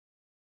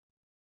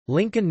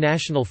Lincoln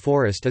National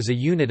Forest is a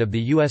unit of the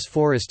U.S.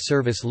 Forest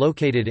Service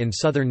located in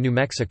southern New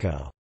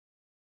Mexico.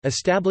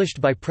 Established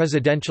by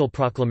presidential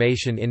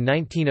proclamation in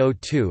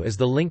 1902 as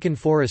the Lincoln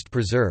Forest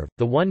Preserve,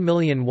 the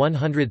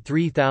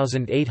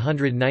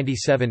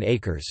 1,103,897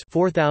 acres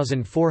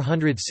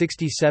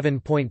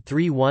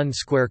 (4,467.31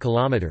 square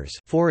kilometers)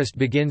 forest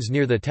begins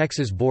near the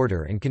Texas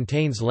border and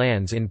contains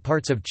lands in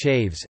parts of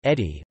Chaves,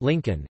 Eddy,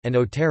 Lincoln, and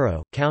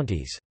Otero,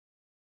 counties.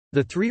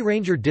 The three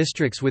ranger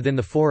districts within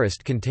the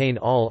forest contain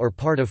all or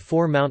part of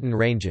 4 mountain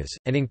ranges,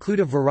 and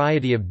include a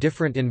variety of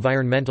different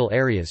environmental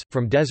areas,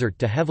 from desert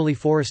to heavily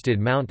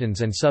forested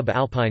mountains and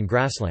sub-alpine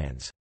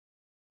grasslands.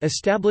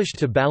 Established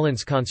to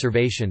balance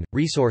conservation,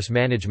 resource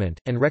management,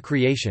 and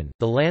recreation,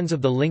 the lands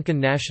of the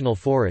Lincoln National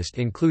Forest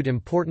include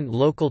important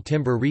local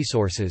timber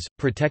resources,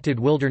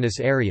 protected wilderness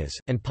areas,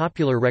 and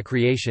popular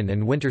recreation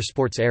and winter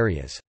sports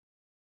areas.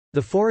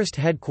 The forest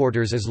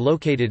headquarters is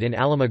located in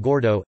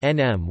Alamogordo,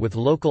 NM, with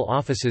local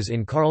offices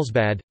in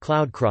Carlsbad,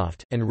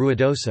 Cloudcroft, and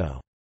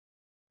Ruidoso.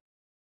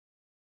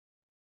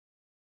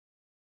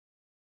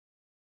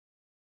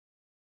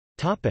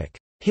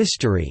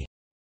 History.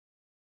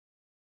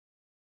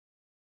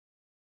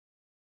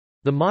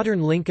 The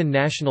modern Lincoln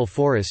National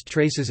Forest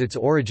traces its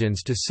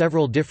origins to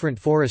several different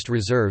forest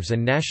reserves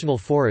and national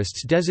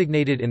forests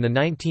designated in the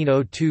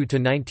 1902 to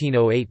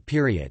 1908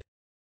 period.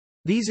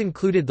 These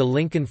included the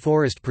Lincoln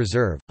Forest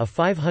Preserve, a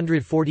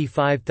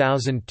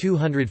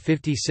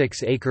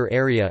 545,256-acre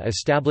area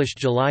established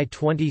July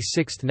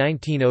 26,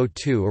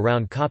 1902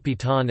 around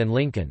Capitan and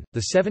Lincoln,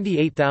 the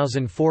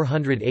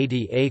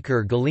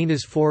 78,480-acre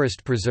Galenas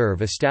Forest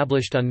Preserve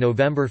established on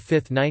November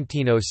 5,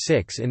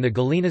 1906 in the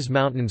Galenas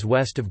Mountains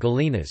west of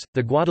Galenas,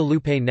 the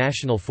Guadalupe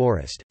National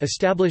Forest,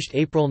 established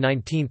April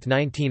 19,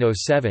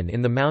 1907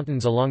 in the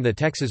mountains along the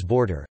Texas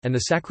border, and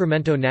the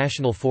Sacramento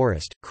National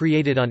Forest,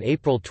 created on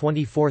April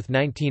 24,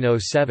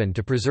 1907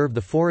 to preserve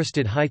the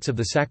forested heights of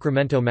the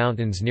Sacramento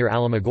Mountains near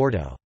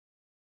Alamogordo.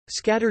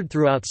 Scattered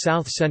throughout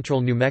south-central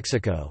New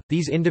Mexico,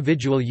 these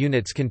individual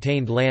units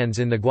contained lands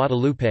in the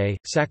Guadalupe,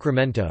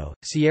 Sacramento,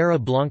 Sierra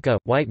Blanca,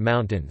 White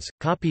Mountains,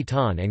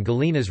 Capitan and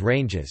Galenas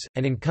ranges,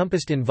 and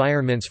encompassed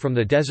environments from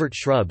the desert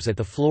shrubs at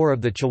the floor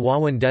of the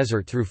Chihuahuan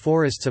Desert through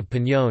forests of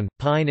piñón,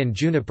 pine and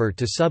juniper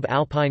to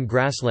sub-alpine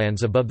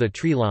grasslands above the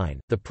tree line.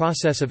 The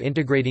process of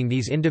integrating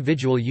these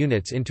individual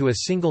units into a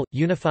single,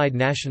 unified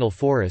national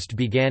forest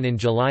began in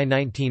July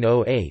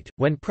 1908,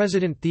 when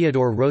President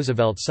Theodore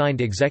Roosevelt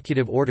signed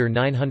Executive Order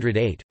 908,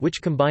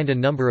 which combined a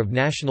number of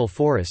national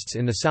forests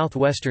in the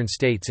southwestern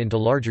states into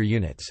larger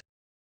units.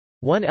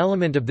 One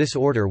element of this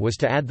order was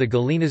to add the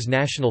Galenas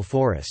National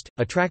Forest,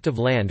 a tract of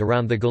land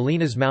around the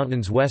Galenas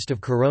Mountains west of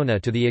Corona,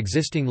 to the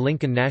existing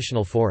Lincoln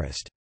National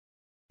Forest.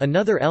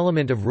 Another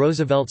element of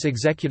Roosevelt's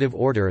executive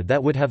order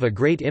that would have a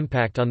great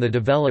impact on the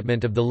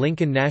development of the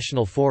Lincoln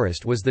National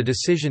Forest was the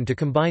decision to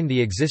combine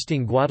the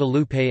existing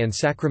Guadalupe and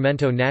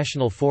Sacramento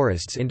National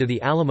Forests into the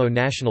Alamo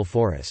National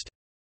Forest.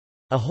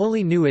 A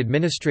wholly new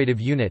administrative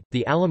unit,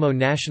 the Alamo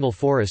National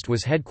Forest,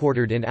 was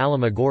headquartered in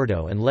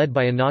Alamogordo and led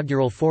by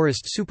inaugural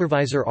Forest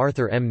Supervisor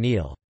Arthur M.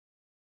 Neal.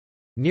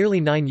 Nearly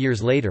 9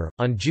 years later,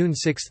 on June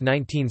 6,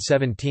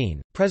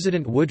 1917,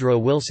 President Woodrow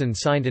Wilson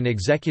signed an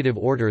executive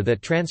order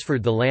that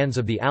transferred the lands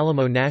of the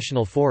Alamo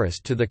National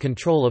Forest to the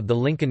control of the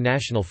Lincoln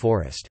National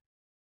Forest.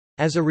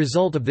 As a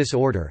result of this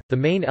order, the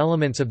main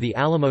elements of the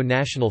Alamo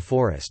National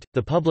Forest,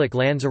 the public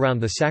lands around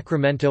the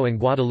Sacramento and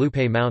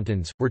Guadalupe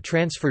Mountains, were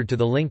transferred to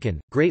the Lincoln,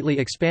 greatly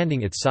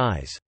expanding its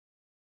size.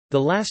 The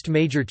last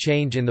major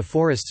change in the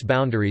forest's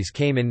boundaries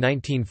came in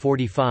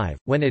 1945,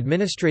 when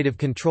administrative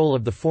control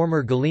of the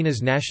former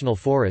Galenas National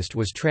Forest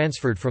was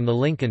transferred from the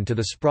Lincoln to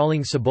the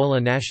sprawling Cibola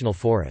National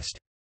Forest.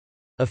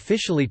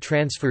 Officially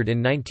transferred in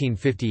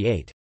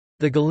 1958.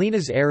 The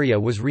Galenas area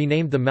was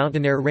renamed the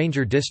Mountainair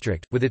Ranger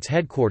District, with its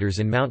headquarters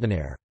in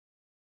Mountainair.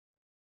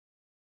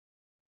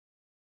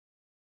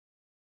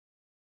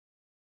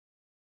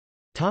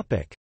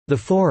 The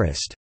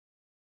forest.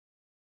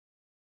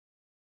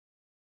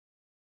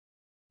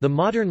 The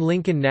modern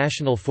Lincoln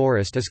National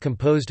Forest is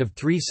composed of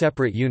 3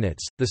 separate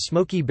units, the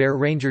Smokey Bear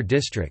Ranger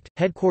District,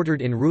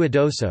 headquartered in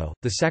Ruidoso,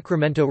 the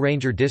Sacramento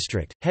Ranger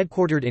District,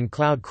 headquartered in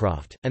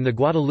Cloudcroft, and the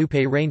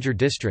Guadalupe Ranger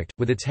District,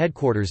 with its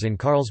headquarters in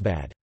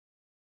Carlsbad.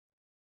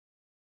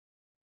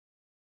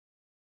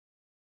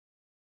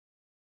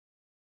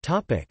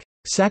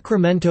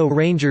 Sacramento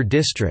Ranger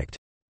District.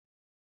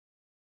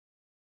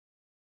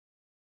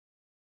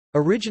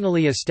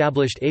 Originally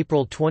established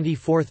April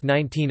 24,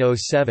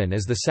 1907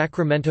 as the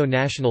Sacramento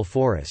National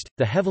Forest,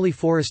 the heavily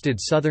forested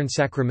southern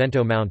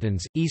Sacramento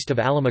Mountains, east of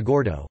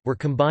Alamogordo, were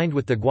combined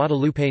with the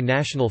Guadalupe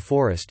National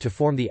Forest to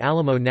form the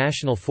Alamo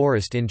National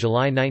Forest in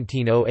July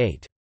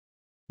 1908.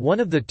 One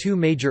of the 2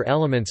 major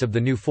elements of the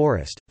new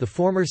forest, the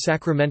former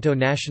Sacramento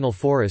National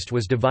Forest,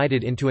 was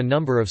divided into a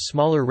number of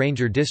smaller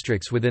ranger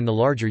districts within the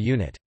larger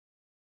unit.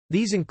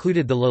 These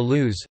included the La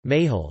Luz,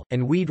 Mayhill,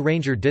 and Weed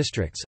Ranger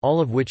districts,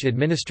 all of which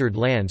administered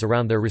lands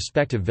around their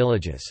respective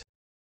villages.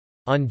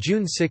 On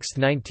June 6,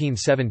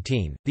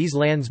 1917, these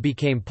lands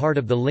became part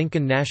of the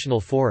Lincoln National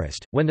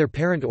Forest, when their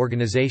parent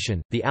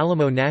organization, the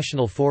Alamo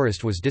National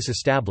Forest, was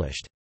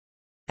disestablished.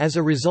 As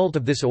a result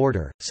of this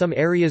order, some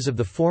areas of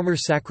the former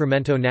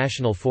Sacramento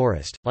National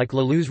Forest, like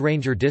La Luz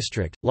Ranger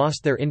District,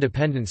 lost their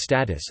independent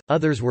status,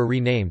 others were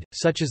renamed,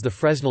 such as the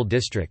Fresnel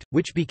District,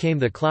 which became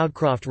the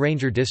Cloudcroft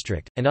Ranger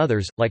District, and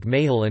others, like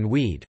Mayhill and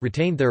Weed,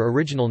 retained their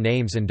original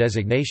names and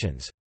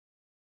designations.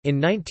 In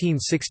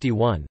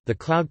 1961, the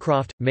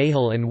Cloudcroft,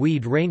 Mayhill and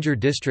Weed Ranger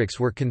Districts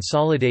were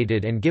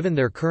consolidated and given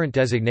their current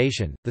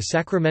designation, the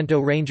Sacramento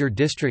Ranger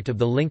District of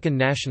the Lincoln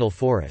National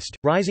Forest,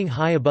 rising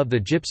high above the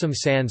gypsum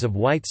sands of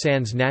White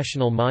Sands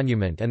National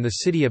Monument and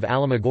the city of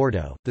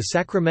Alamogordo. The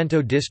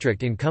Sacramento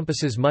District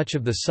encompasses much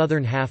of the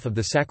southern half of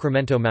the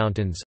Sacramento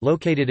Mountains,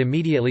 located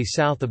immediately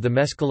south of the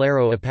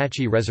Mescalero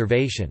Apache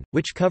Reservation,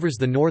 which covers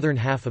the northern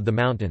half of the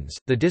mountains.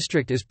 The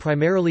district is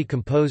primarily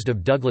composed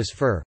of Douglas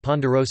fir,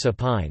 ponderosa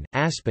pine,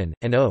 aspen,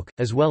 and oak,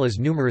 as well as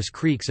numerous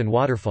creeks and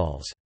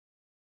waterfalls.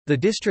 The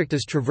district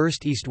is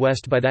traversed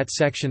east-west by that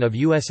section of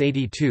US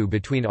 82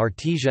 between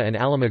Artesia and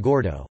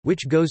Alamogordo,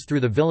 which goes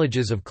through the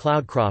villages of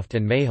Cloudcroft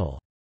and Mayhill.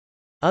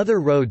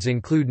 Other roads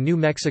include New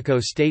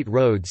Mexico State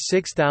Road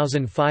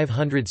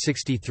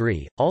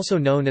 6563, also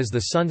known as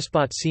the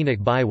Sunspot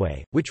Scenic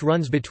Byway, which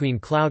runs between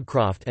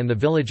Cloudcroft and the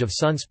village of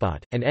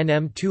Sunspot, and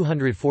NM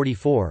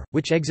 244,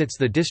 which exits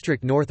the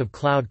district north of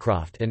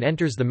Cloudcroft and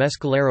enters the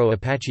Mescalero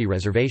Apache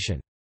Reservation.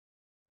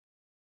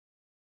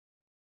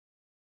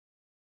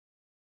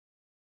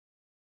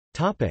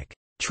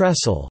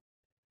 Trestle.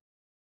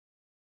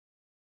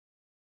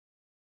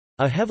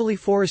 A heavily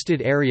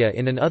forested area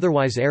in an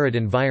otherwise arid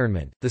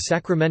environment, the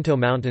Sacramento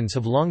Mountains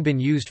have long been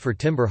used for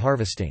timber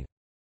harvesting.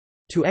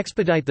 To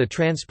expedite the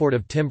transport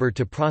of timber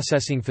to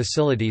processing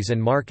facilities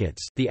and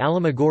markets, the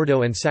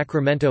Alamogordo and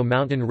Sacramento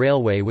Mountain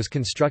Railway was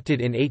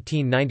constructed in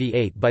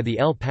 1898 by the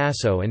El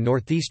Paso and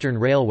Northeastern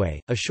Railway,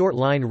 a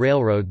short-line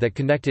railroad that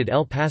connected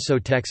El Paso,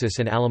 Texas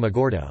and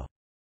Alamogordo.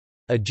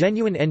 A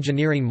genuine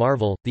engineering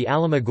marvel, the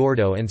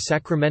Alamogordo and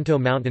Sacramento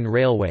Mountain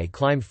Railway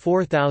climbed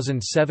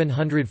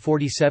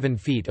 4,747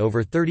 feet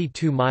over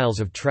 32 miles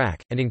of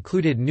track, and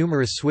included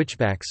numerous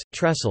switchbacks,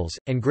 trestles,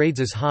 and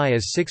grades as high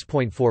as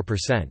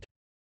 6.4%.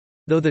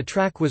 Though the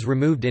track was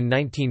removed in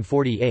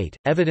 1948,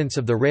 evidence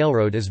of the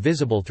railroad is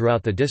visible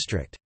throughout the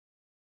district.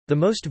 The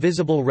most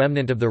visible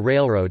remnant of the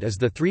railroad is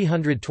the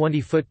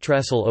 320-foot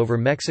trestle over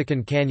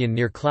Mexican Canyon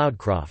near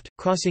Cloudcroft,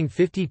 crossing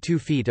 52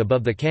 feet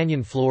above the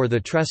canyon floor. The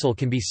trestle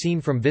can be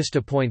seen from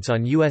vista points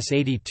on US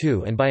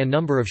 82 and by a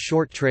number of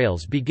short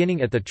trails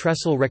beginning at the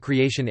Trestle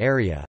Recreation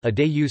Area, a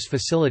day-use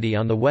facility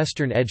on the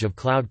western edge of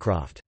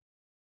Cloudcroft.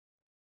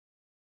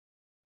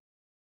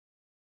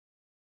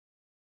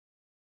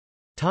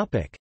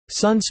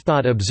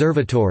 Sunspot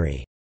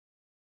Observatory.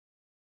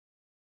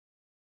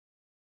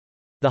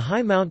 The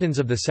high mountains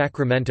of the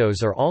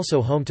Sacramentos are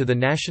also home to the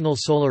National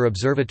Solar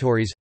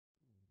Observatories.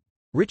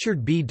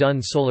 Richard B.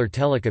 Dunn Solar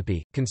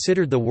Telescope,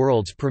 considered the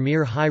world's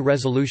premier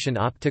high-resolution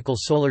optical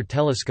solar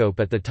telescope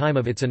at the time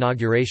of its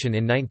inauguration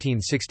in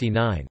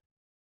 1969.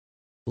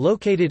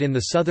 Located in the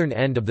southern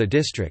end of the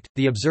district,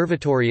 the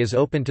observatory is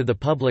open to the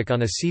public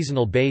on a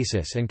seasonal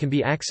basis and can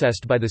be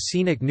accessed by the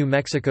scenic New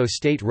Mexico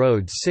State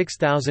Road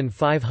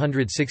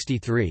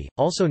 6563,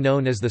 also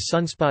known as the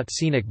Sunspot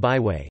Scenic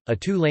Byway, a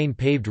two-lane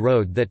paved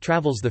road that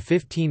travels the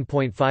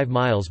 15.5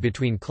 miles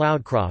between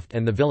Cloudcroft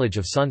and the village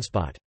of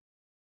Sunspot.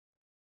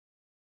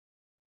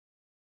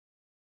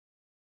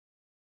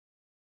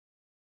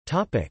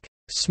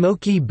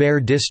 Smokey Bear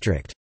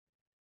District.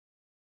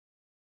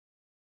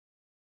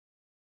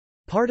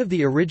 Part of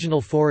the original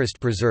forest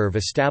preserve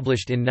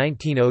established in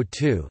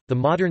 1902, the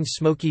modern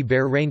Smokey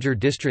Bear Ranger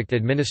District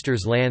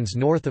administers lands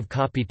north of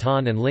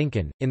Capitan and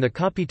Lincoln, in the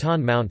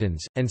Capitan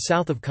Mountains, and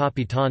south of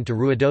Capitan to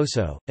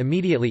Ruidoso,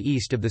 immediately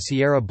east of the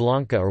Sierra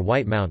Blanca or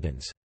White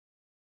Mountains.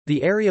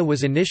 The area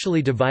was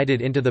initially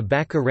divided into the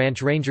Baca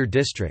Ranch Ranger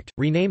District,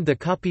 renamed the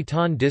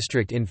Capitan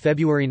District in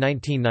February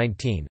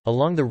 1919,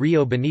 along the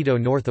Rio Bonito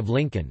north of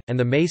Lincoln, and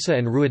the Mesa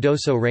and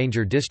Ruidoso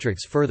Ranger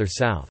Districts further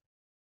south.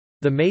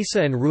 The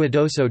Mesa and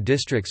Ruidoso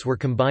districts were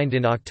combined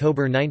in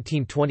October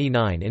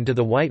 1929 into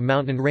the White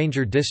Mountain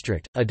Ranger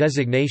District, a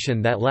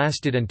designation that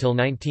lasted until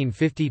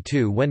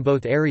 1952 when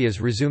both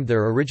areas resumed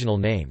their original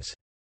names.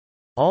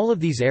 All of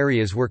these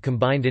areas were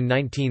combined in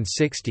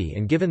 1960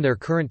 and given their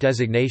current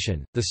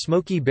designation, the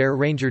Smokey Bear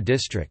Ranger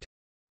District.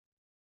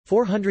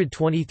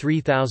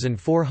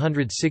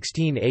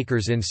 423,416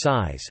 acres in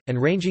size,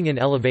 and ranging in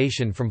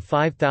elevation from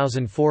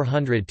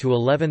 5,400 to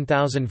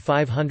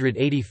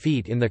 11,580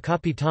 feet in the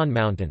Capitan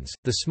Mountains.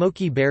 The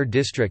Smokey Bear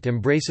District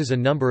embraces a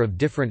number of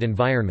different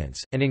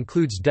environments, and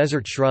includes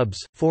desert shrubs,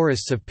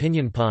 forests of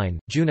pinyon pine,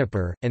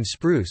 juniper, and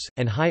spruce,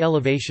 and high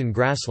elevation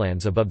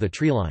grasslands above the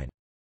treeline.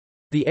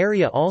 The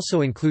area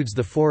also includes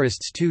the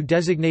forest's 2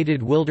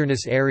 designated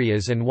wilderness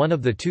areas and one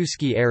of the 2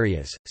 ski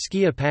areas,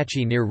 Ski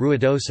Apache near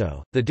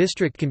Ruidoso. The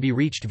district can be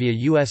reached via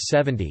US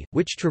 70,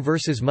 which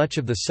traverses much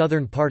of the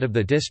southern part of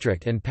the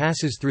district and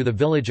passes through the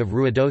village of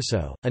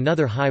Ruidoso.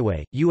 Another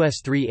highway,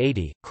 US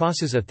 380,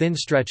 crosses a thin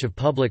stretch of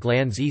public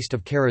lands east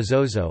of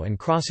Carrizozo and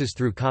crosses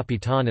through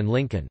Capitan and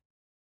Lincoln.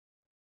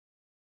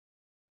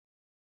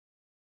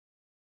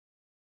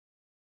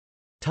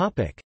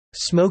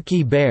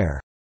 Smokey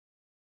Bear.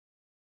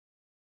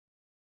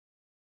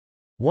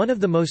 One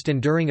of the most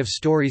enduring of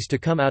stories to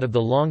come out of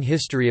the long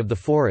history of the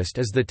forest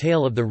is the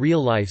tale of the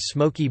real-life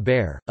Smokey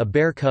Bear, a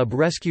bear cub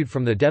rescued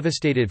from the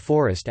devastated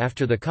forest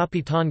after the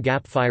Capitan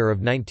Gap Fire of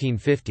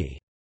 1950.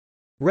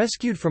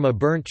 Rescued from a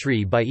burnt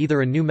tree by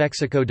either a New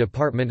Mexico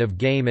Department of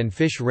Game and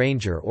Fish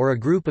ranger or a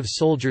group of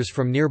soldiers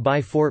from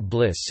nearby Fort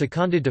Bliss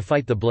seconded to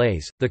fight the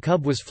blaze, the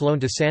cub was flown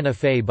to Santa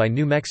Fe by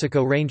New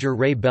Mexico Ranger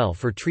Ray Bell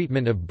for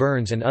treatment of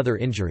burns and other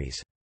injuries.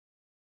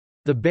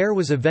 The bear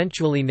was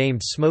eventually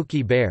named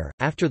Smokey Bear,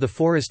 after the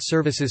Forest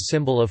Service's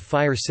symbol of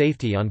fire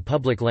safety on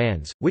public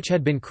lands, which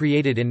had been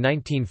created in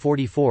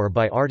 1944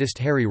 by artist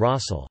Harry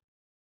Rossell.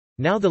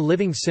 Now the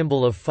living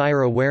symbol of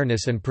fire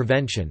awareness and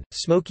prevention,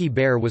 Smokey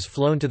Bear was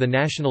flown to the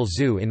National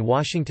Zoo in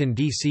Washington,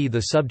 D.C.,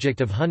 the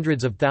subject of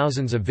hundreds of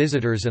thousands of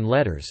visitors and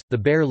letters. The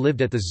bear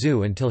lived at the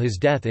zoo until his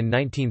death in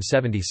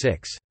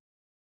 1976.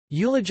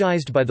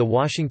 Eulogized by The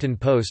Washington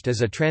Post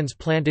as a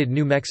transplanted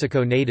New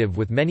Mexico native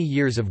with many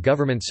years of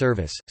government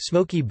service,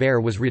 Smokey Bear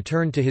was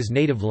returned to his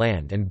native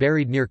land and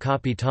buried near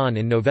Capitan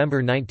in November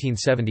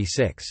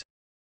 1976.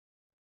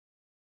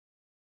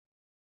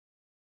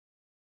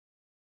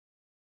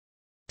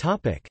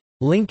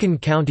 Lincoln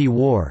County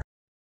War.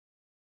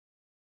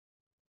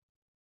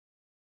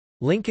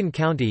 Lincoln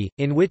County,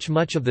 in which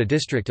much of the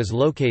district is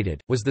located,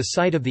 was the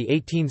site of the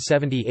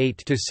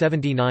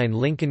 1878–79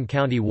 Lincoln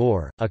County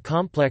War, a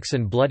complex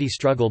and bloody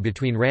struggle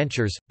between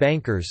ranchers,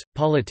 bankers,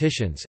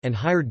 politicians, and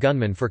hired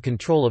gunmen for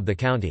control of the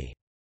county.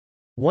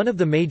 One of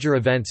the major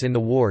events in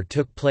the war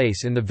took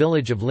place in the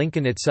village of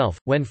Lincoln itself,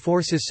 when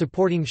forces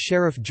supporting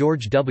Sheriff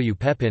George W.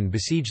 Pepin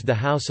besieged the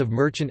house of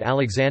merchant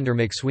Alexander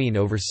McSween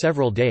over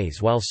several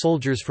days while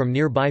soldiers from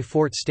nearby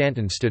Fort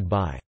Stanton stood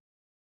by.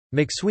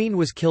 McSween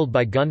was killed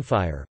by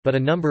gunfire, but a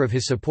number of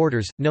his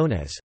supporters, known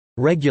as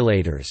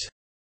regulators,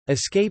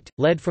 escaped,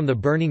 led from the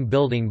burning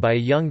building by a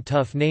young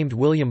tough named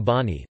William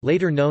Bonney,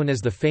 later known as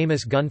the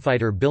famous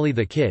gunfighter Billy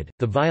the Kid.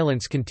 The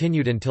violence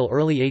continued until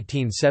early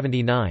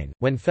 1879,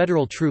 when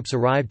federal troops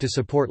arrived to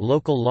support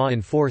local law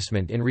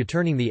enforcement in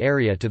returning the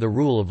area to the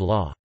rule of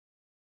law.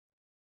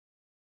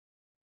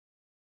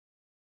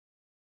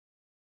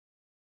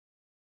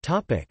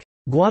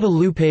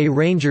 Guadalupe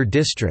Ranger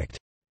District.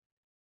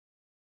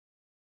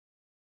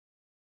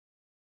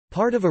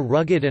 Part of a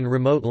rugged and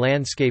remote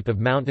landscape of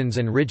mountains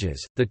and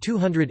ridges, the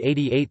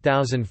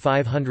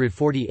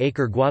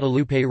 288,540-acre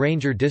Guadalupe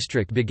Ranger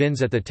District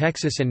begins at the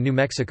Texas and New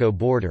Mexico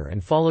border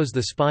and follows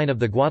the spine of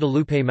the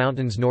Guadalupe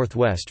Mountains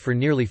northwest for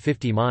nearly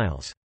 50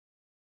 miles.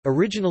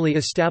 Originally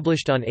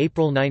established on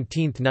April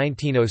 19,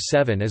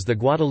 1907 as the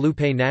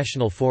Guadalupe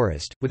National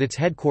Forest, with its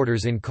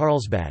headquarters in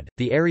Carlsbad,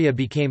 the area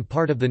became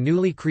part of the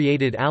newly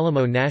created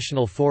Alamo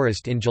National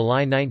Forest in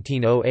July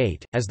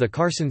 1908, as the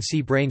Carson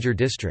Seep Ranger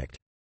District.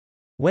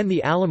 When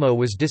the Alamo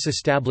was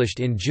disestablished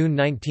in June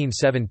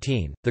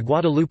 1917, the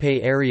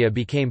Guadalupe area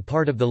became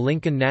part of the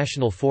Lincoln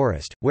National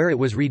Forest, where it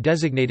was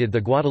redesignated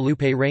the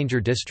Guadalupe Ranger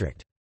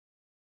District.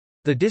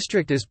 The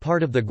district is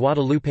part of the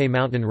Guadalupe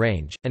Mountain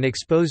Range, an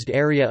exposed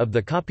area of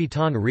the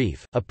Capitan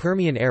Reef, a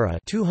Permian-era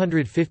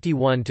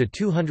 251 to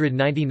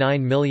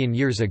 299 million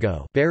years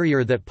ago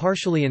barrier that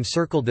partially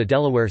encircled the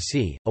Delaware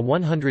Sea, a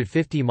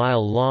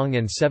 150-mile-long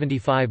and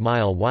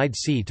 75-mile-wide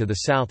sea to the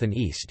south and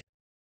east.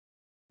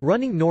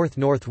 Running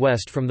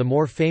north-northwest from the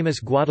more famous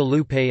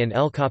Guadalupe and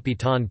El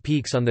Capitan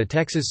peaks on the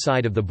Texas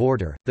side of the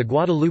border, the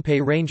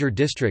Guadalupe Ranger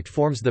District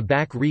forms the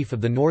back reef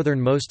of the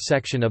northernmost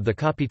section of the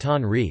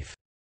Capitan Reef.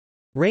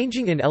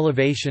 Ranging in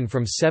elevation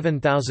from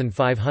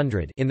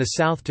 7,500 in the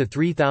south to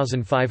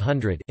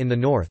 3,500 in the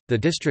north, the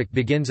district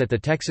begins at the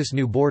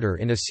Texas-New border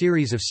in a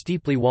series of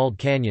steeply walled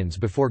canyons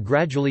before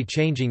gradually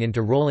changing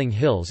into rolling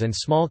hills and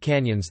small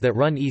canyons that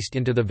run east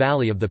into the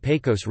valley of the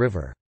Pecos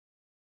River.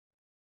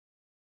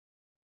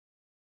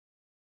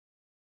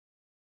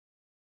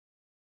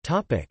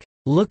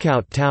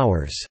 Lookout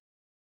towers.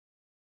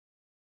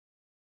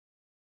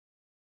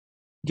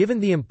 Given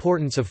the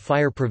importance of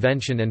fire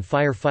prevention and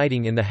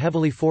firefighting in the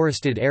heavily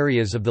forested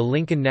areas of the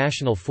Lincoln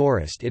National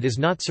Forest, it is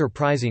not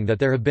surprising that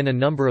there have been a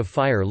number of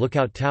fire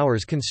lookout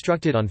towers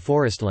constructed on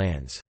forest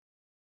lands.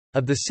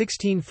 Of the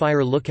 16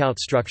 fire lookout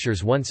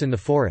structures once in the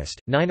forest,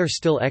 9 are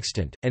still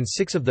extant, and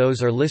 6 of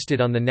those are listed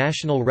on the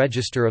National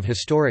Register of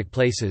Historic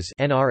Places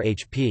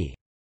 (NRHP).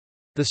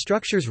 The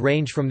structures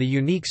range from the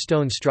unique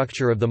stone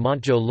structure of the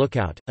Montjo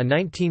Lookout, a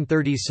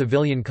 1930s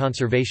Civilian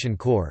Conservation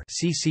Corps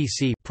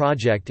 (CCC)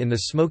 project in the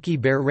Smokey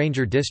Bear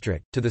Ranger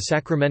District, to the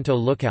Sacramento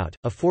Lookout,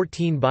 a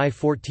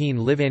 14-by-14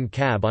 live-in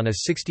cab on a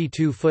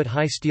 62-foot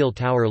high steel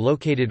tower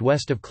located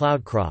west of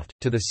Cloudcroft,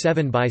 to the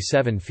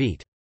 7-by-7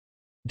 feet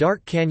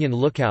Dark Canyon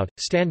Lookout,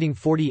 standing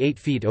 48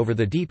 feet over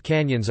the deep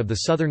canyons of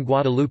the southern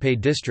Guadalupe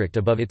district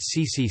above its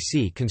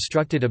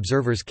CCC-constructed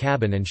observer's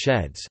cabin and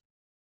sheds.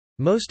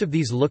 Most of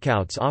these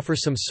lookouts offer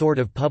some sort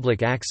of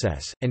public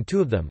access, and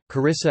two of them,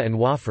 Carissa and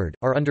Wofford,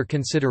 are under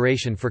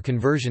consideration for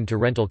conversion to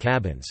rental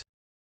cabins.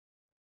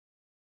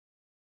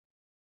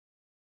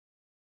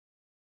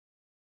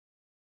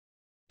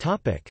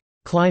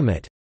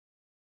 Climate.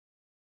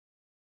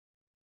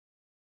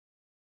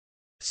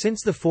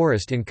 Since the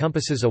forest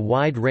encompasses a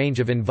wide range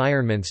of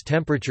environments,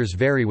 temperatures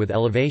vary with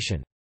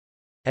elevation.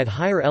 At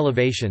higher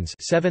elevations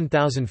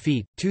 7,000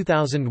 feet,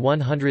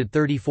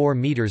 2,134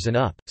 meters and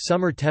up,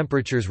 summer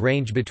temperatures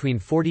range between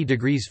 40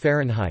 degrees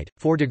Fahrenheit,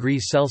 4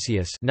 degrees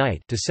Celsius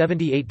night to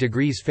 78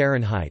 degrees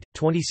Fahrenheit,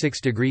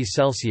 26 degrees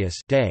Celsius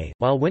day,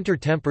 while winter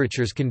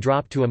temperatures can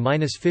drop to a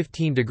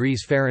 -15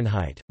 degrees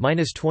Fahrenheit,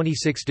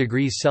 -26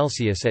 degrees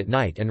Celsius at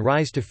night and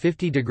rise to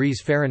 50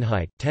 degrees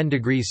Fahrenheit, 10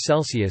 degrees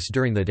Celsius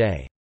during the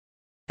day.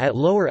 At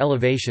lower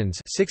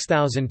elevations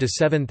 6,000 to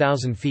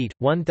 7,000 feet,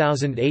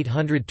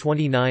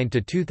 1,829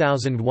 to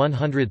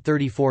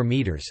 2,134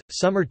 meters,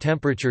 summer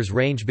temperatures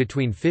range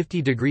between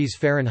 50 degrees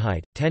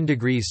Fahrenheit, 10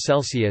 degrees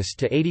Celsius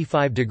to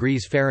 85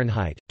 degrees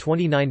Fahrenheit,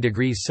 29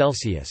 degrees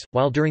Celsius,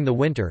 while during the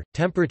winter,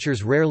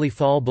 temperatures rarely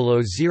fall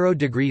below 0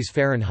 degrees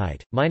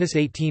Fahrenheit,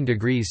 -18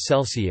 degrees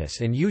Celsius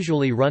and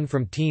usually run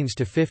from teens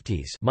to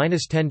 50s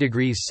 -10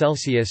 degrees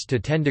Celsius to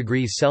 10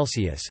 degrees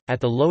Celsius. At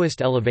the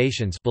lowest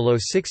elevations below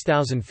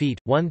 6,000 feet,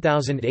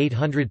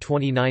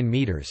 1,829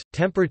 meters,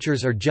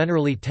 temperatures are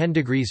generally 10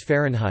 degrees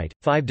Fahrenheit,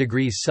 5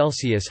 degrees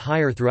Celsius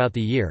higher throughout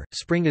the year.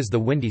 Spring is the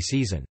windy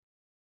season.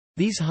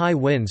 These high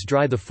winds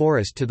dry the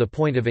forest to the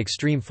point of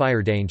extreme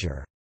fire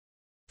danger.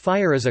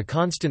 Fire is a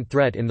constant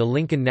threat in the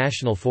Lincoln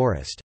National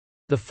Forest.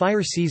 The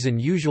fire season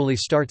usually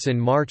starts in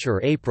March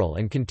or April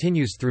and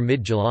continues through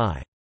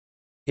mid-July.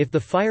 If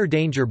the fire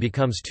danger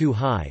becomes too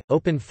high,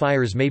 open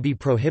fires may be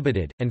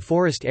prohibited, and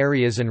forest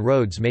areas and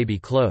roads may be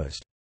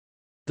closed.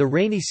 The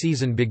rainy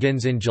season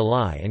begins in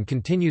July and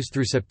continues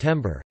through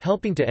September,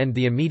 helping to end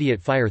the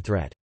immediate fire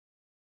threat.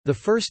 The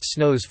first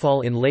snows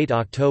fall in late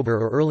October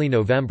or early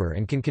November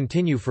and can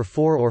continue for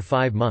 4 or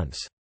 5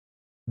 months.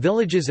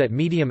 Villages at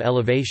medium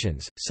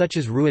elevations, such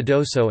as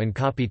Ruidoso and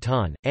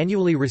Capitan,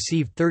 annually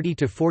receive 30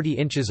 to 40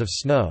 inches of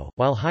snow,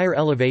 while higher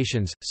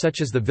elevations,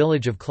 such as the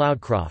village of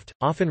Cloudcroft,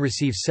 often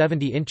receive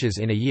 70 inches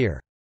in a year.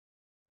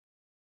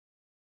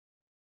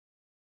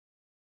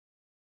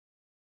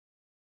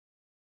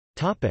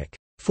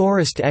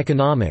 Forest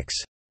economics.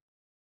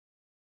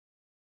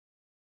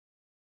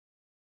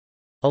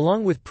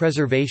 Along with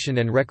preservation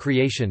and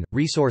recreation,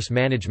 resource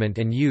management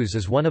and use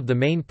is one of the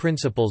main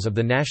principles of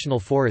the national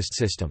forest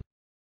system.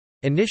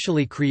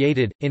 Initially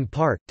created, in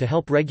part, to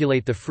help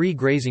regulate the free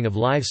grazing of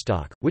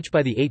livestock, which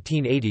by the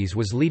 1880s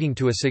was leading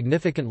to a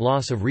significant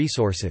loss of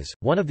resources,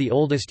 one of the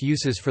oldest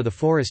uses for the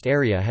forest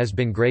area has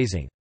been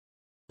grazing.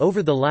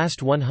 Over the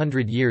last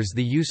 100 years,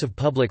 the use of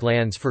public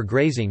lands for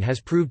grazing has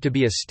proved to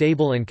be a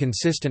stable and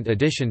consistent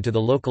addition to the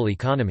local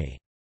economy.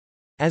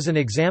 As an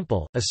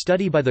example, a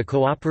study by the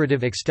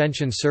Cooperative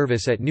Extension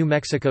Service at New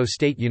Mexico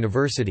State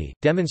University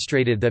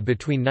demonstrated that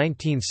between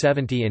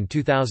 1970 and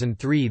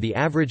 2003 the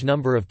average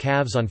number of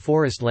calves on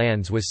forest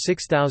lands was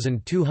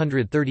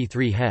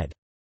 6,233 head.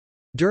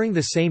 During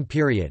the same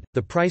period,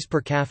 the price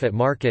per calf at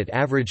market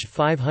averaged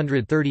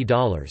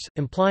 $530,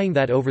 implying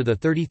that over the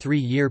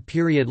 33-year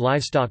period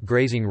livestock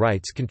grazing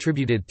rights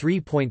contributed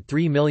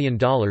 $3.3 million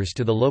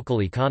to the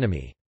local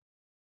economy.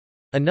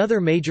 Another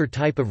major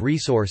type of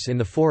resource in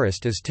the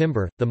forest is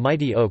timber, the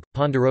mighty oak,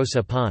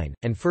 ponderosa pine,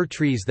 and fir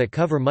trees that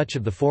cover much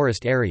of the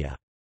forest area.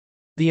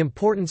 The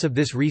importance of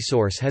this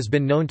resource has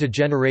been known to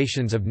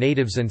generations of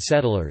natives and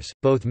settlers,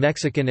 both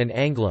Mexican and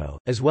Anglo,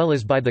 as well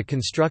as by the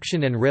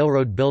construction and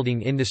railroad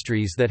building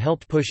industries that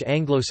helped push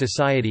Anglo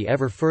society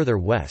ever further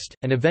west,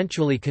 and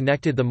eventually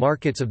connected the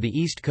markets of the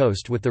East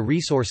Coast with the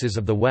resources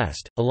of the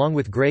West. Along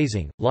with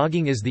grazing,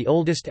 logging is the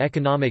oldest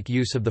economic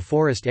use of the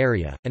forest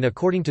area, and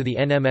according to the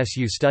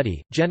NMSU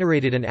study,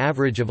 generated an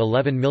average of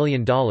 $11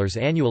 million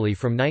annually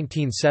from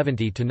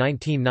 1970 to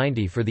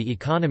 1990 for the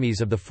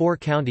economies of the 4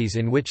 counties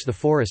in which the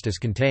forest is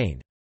contained.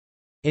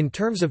 In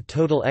terms of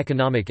total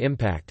economic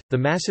impact, the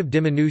massive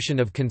diminution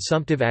of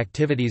consumptive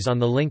activities on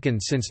the Lincoln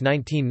since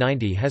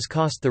 1990 has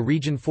cost the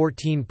region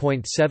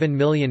 $14.7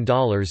 million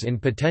in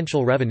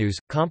potential revenues,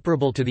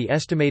 comparable to the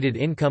estimated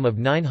income of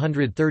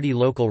 930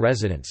 local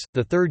residents.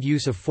 The third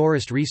use of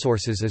forest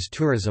resources is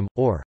tourism,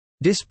 or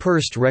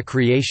dispersed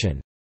recreation,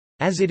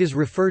 as it is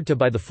referred to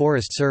by the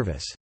Forest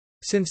Service.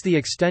 Since the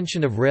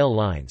extension of rail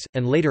lines,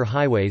 and later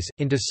highways,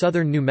 into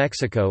southern New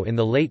Mexico in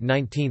the late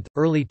 19th,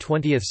 early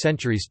 20th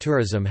centuries,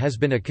 tourism has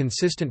been a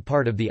consistent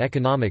part of the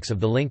economics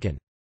of the Lincoln.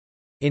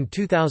 In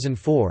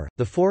 2004,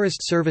 the Forest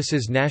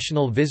Service's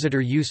National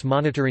Visitor Use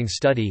Monitoring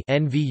Study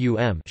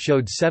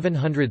showed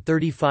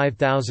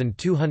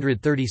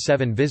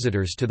 735,237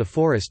 visitors to the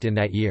forest in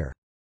that year.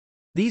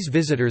 These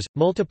visitors,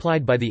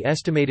 multiplied by the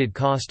estimated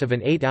cost of an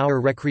 8-hour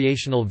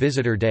recreational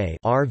visitor day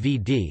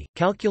 (RVD),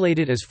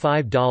 calculated as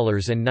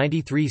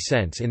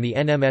 $5.93 in the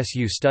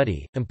NMSU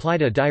study,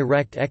 implied a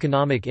direct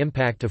economic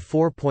impact of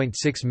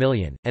 $4.6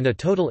 million, and a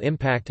total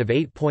impact of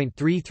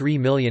 $8.33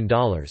 million,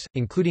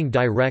 including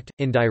direct,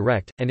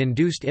 indirect, and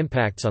induced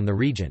impacts on the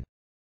region.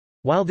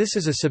 While this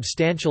is a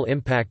substantial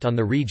impact on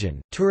the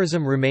region,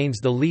 tourism remains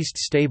the least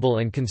stable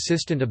and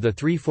consistent of the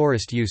three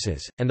forest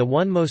uses, and the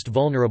one most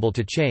vulnerable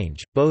to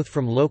change, both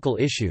from local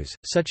issues,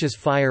 such as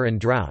fire and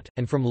drought,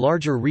 and from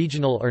larger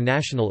regional or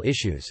national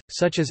issues,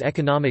 such as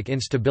economic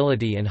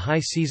instability and high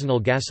seasonal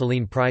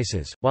gasoline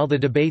prices. While the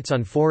debates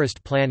on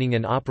forest planning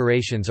and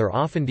operations are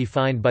often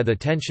defined by the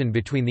tension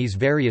between these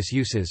various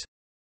uses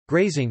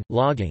grazing,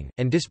 logging,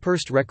 and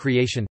dispersed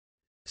recreation.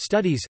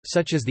 Studies,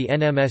 such as the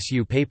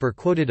NMSU paper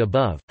quoted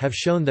above, have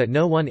shown that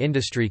no one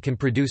industry can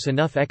produce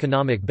enough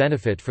economic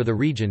benefit for the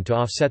region to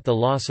offset the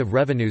loss of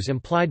revenues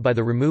implied by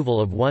the removal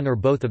of one or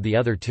both of the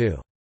other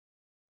two.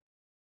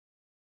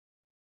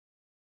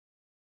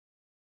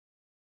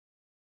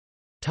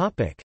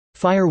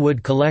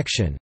 Firewood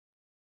collection.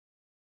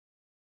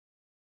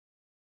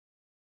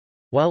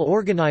 While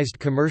organized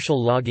commercial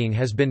logging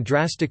has been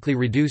drastically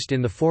reduced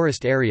in the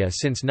forest area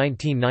since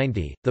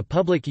 1990, the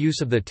public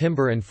use of the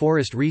timber and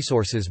forest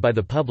resources by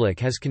the public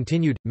has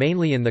continued,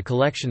 mainly in the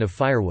collection of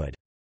firewood.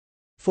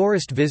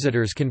 Forest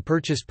visitors can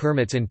purchase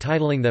permits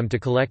entitling them to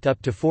collect up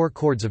to 4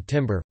 cords of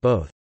timber,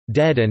 both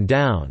dead and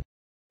down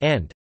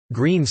and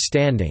green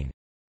standing,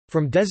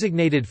 from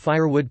designated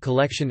firewood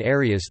collection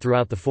areas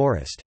throughout the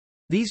forest.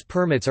 These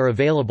permits are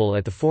available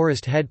at the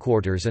forest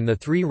headquarters and the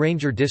 3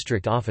 ranger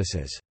district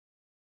offices.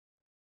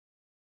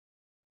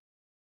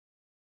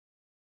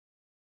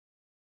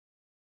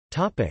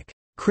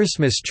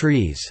 Christmas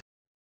trees.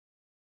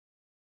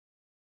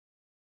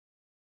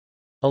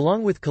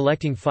 Along with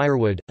collecting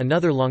firewood,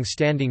 another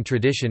long-standing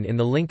tradition in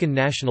the Lincoln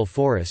National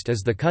Forest is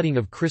the cutting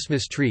of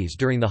Christmas trees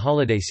during the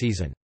holiday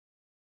season.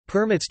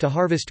 Permits to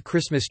harvest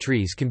Christmas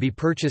trees can be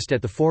purchased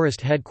at the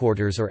forest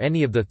headquarters or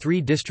any of the 3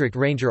 district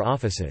ranger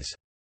offices.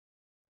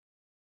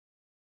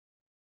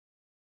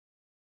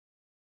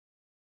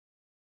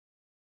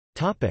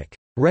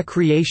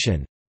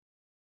 Recreation.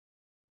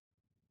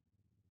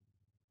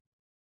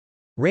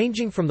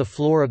 Ranging from the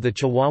floor of the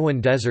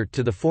Chihuahuan Desert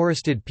to the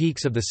forested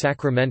peaks of the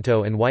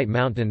Sacramento and White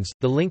Mountains,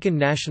 the Lincoln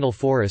National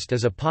Forest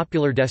is a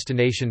popular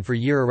destination for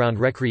year-round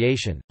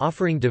recreation,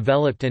 offering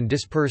developed and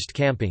dispersed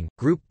camping,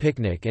 group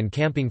picnic and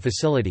camping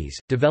facilities,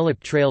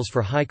 developed trails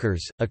for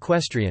hikers,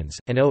 equestrians,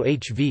 and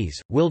OHVs,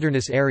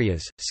 wilderness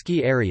areas,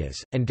 ski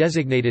areas, and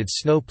designated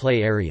snow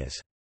play areas.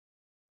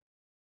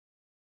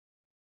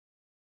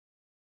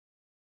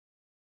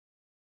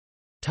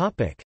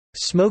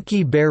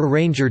 Smokey Bear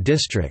Ranger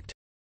District.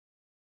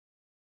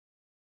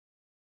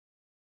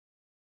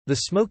 The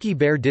Smokey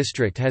Bear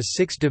District has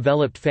 6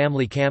 developed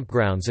family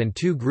campgrounds and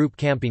 2 group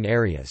camping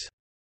areas.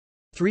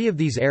 3 of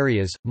these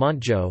areas,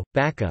 Montjo,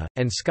 Baca,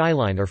 and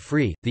Skyline are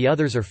free, the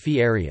others are fee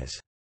areas.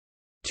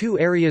 2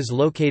 areas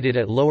located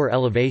at lower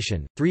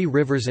elevation, 3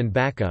 Rivers and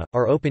Baca,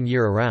 are open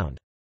year-round.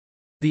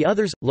 The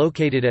others,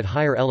 located at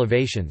higher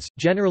elevations,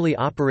 generally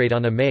operate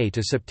on a May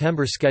to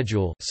September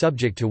schedule,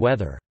 subject to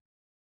weather.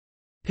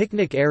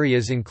 Picnic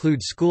areas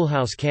include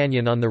Schoolhouse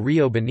Canyon on the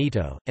Rio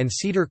Bonito, and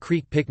Cedar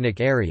Creek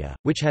Picnic Area,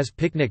 which has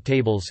picnic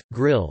tables,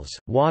 grills,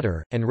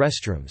 water, and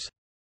restrooms.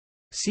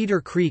 Cedar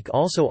Creek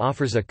also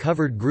offers a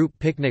covered group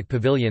picnic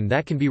pavilion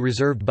that can be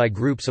reserved by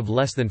groups of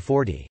less than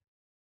 40.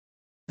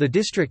 The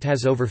district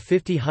has over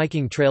 50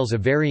 hiking trails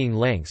of varying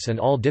lengths and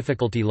all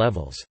difficulty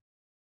levels.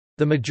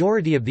 The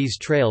majority of these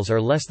trails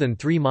are less than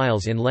 3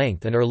 miles in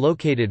length and are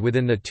located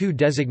within the 2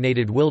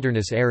 designated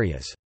wilderness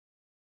areas.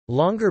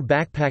 Longer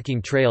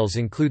backpacking trails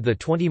include the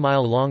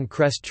 20-mile-long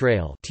Crest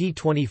Trail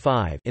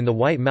 (T25) in the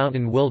White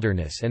Mountain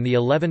Wilderness and the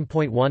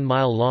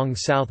 11.1-mile-long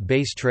South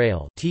Base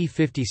Trail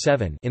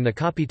 (T57) in the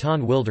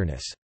Capitan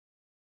Wilderness.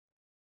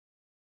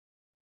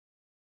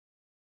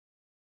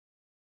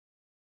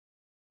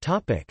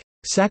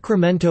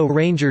 Sacramento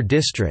Ranger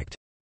District.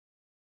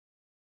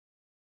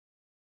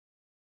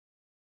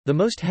 The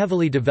most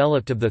heavily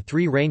developed of the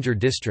 3 ranger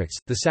districts,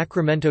 the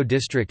Sacramento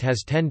District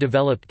has 10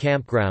 developed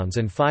campgrounds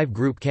and 5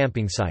 group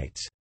camping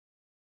sites.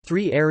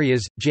 3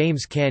 areas,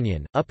 James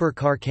Canyon, Upper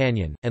Carr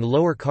Canyon, and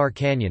Lower Carr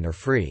Canyon are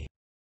free.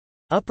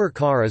 Upper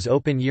Carr is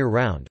open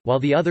year-round, while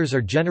the others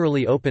are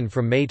generally open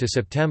from May to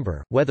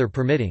September, weather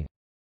permitting.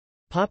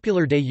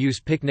 Popular day-use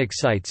picnic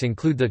sites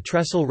include the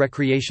Trestle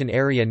Recreation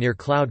Area near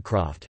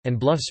Cloudcroft, and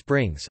Bluff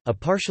Springs, a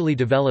partially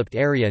developed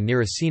area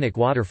near a scenic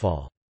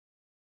waterfall.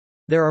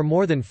 There are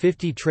more than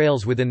 50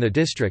 trails within the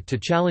district to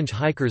challenge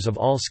hikers of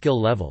all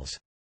skill levels.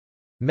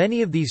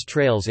 Many of these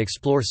trails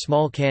explore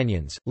small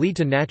canyons, lead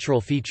to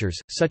natural features,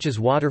 such as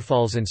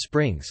waterfalls and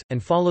springs,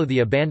 and follow the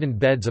abandoned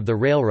beds of the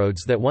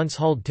railroads that once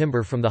hauled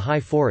timber from the high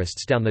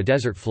forests down the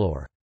desert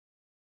floor.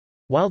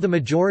 While the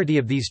majority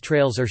of these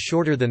trails are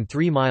shorter than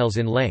 3 miles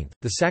in length,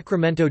 the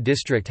Sacramento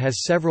District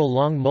has several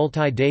long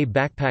multi-day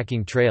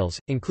backpacking trails,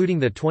 including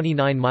the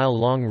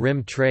 29-mile-long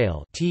Rim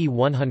Trail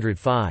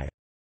 (T105).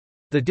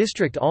 The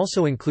district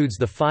also includes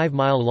the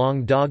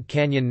 5-mile-long Dog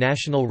Canyon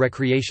National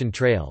Recreation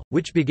Trail,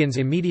 which begins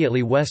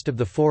immediately west of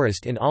the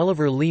forest in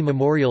Oliver Lee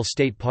Memorial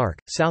State Park,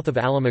 south of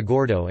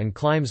Alamogordo and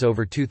climbs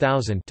over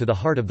 2,000 to the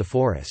heart of the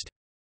forest.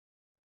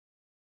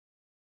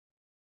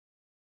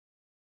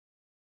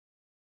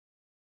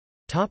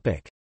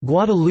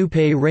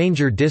 Guadalupe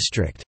Ranger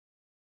District.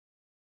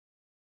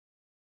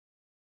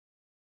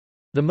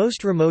 The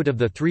most remote of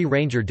the three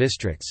ranger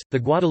districts, the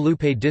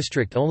Guadalupe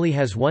district only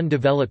has one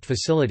developed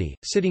facility,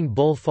 Sitting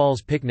Bull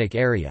Falls Picnic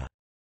Area.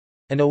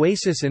 An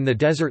oasis in the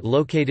desert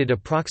located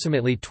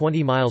approximately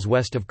 20 miles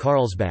west of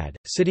Carlsbad,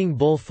 Sitting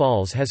Bull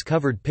Falls has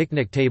covered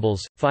picnic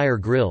tables, fire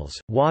grills,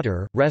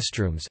 water,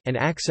 restrooms, and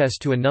access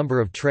to a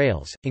number of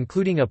trails,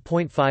 including a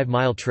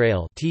 0.5-mile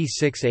trail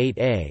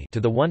T68A to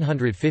the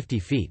 150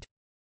 feet.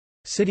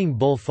 Sitting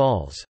Bull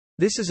Falls.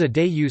 This is a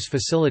day-use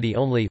facility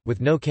only,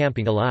 with no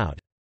camping allowed.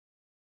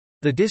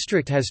 The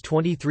district has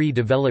 23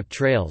 developed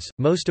trails,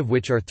 most of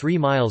which are 3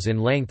 miles in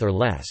length or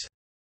less.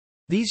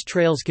 These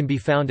trails can be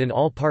found in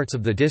all parts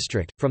of the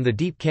district, from the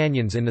deep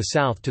canyons in the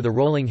south to the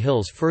rolling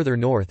hills further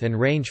north, and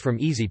range from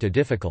easy to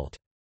difficult.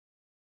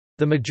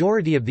 The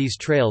majority of these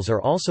trails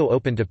are also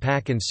open to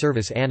pack and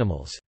service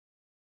animals.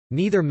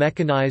 Neither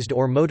mechanized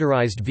or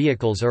motorized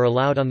vehicles are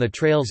allowed on the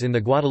trails in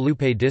the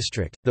Guadalupe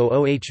district, though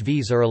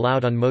OHVs are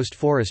allowed on most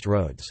forest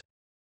roads.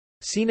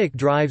 Scenic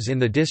drives in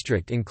the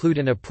district include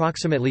an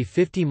approximately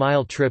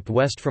 50-mile trip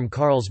west from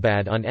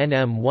Carlsbad on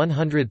NM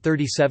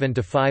 137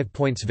 to 5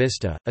 Points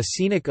Vista, a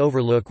scenic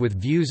overlook with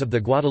views of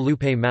the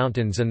Guadalupe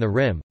Mountains and the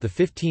rim, the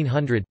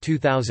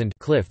 1500-2000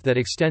 cliff that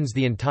extends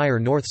the entire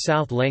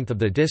north-south length of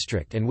the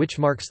district and which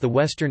marks the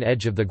western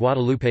edge of the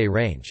Guadalupe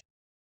Range.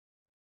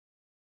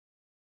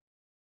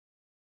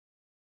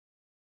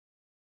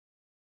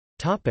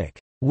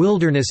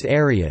 Wilderness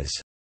areas.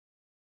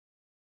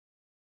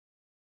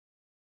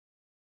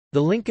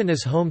 The Lincoln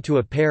is home to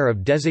a pair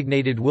of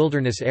designated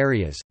wilderness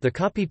areas, the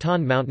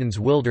Capitan Mountains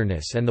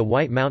Wilderness and the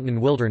White Mountain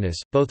Wilderness,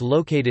 both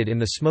located in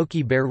the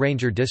Smokey Bear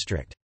Ranger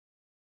District.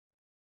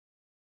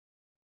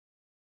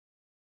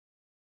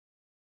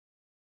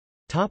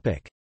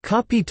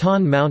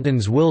 Capitan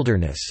Mountains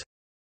Wilderness.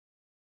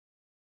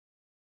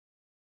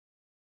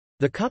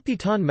 The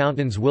Capitan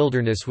Mountains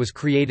Wilderness was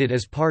created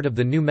as part of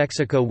the New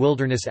Mexico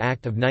Wilderness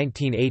Act of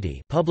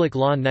 1980, Public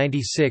Law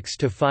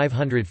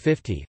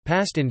 96-550,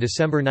 passed in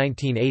December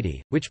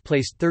 1980, which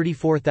placed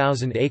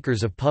 34,000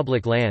 acres of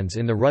public lands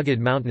in the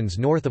rugged mountains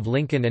north of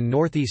Lincoln and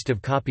northeast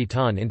of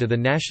Capitan into the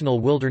National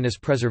Wilderness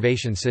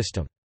Preservation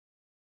System.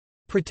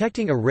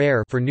 Protecting a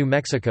rare for New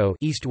Mexico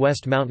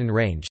east-west mountain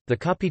range, the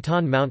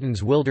Capitan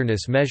Mountains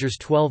Wilderness measures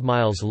 12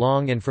 miles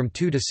long and from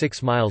 2 to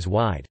 6 miles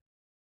wide.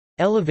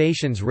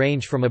 Elevations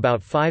range from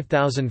about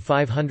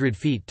 5,500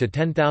 feet to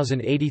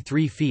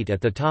 10,083 feet at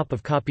the top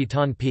of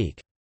Capitan Peak.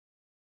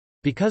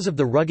 Because of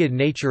the rugged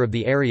nature of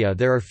the area,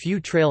 there are few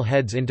trail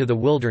heads into the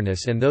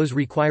wilderness, and those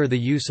require the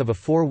use of a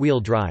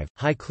four-wheel drive,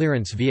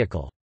 high-clearance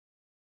vehicle.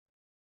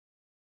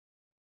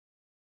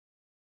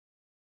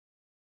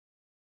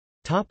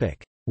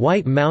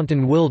 White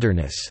Mountain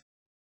Wilderness.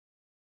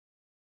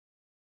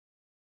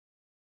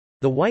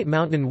 The White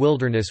Mountain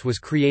Wilderness was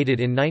created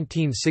in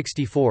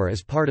 1964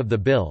 as part of the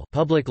bill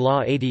Public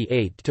Law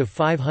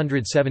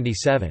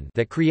 88-577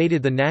 that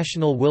created the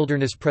National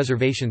Wilderness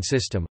Preservation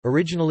System,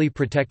 originally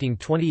protecting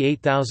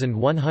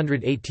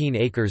 28,118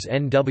 acres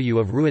NW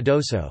of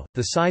Ruidoso.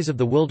 The size of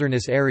the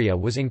wilderness area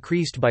was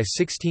increased by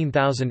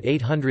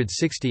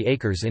 16,860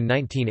 acres in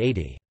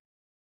 1980.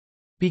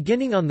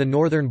 Beginning on the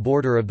northern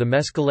border of the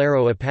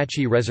Mescalero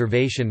Apache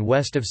Reservation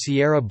west of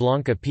Sierra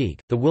Blanca Peak,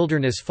 the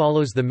wilderness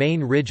follows the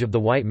main ridge of the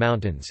White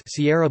Mountains,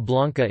 Sierra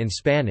Blanca in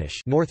Spanish,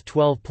 north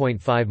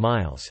 12.5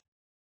 miles.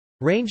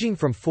 Ranging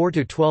from 4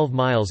 to 12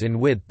 miles in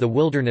width, the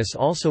wilderness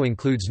also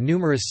includes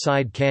numerous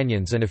side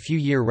canyons and a few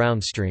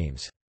year-round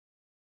streams.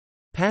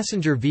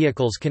 Passenger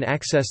vehicles can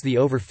access the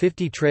over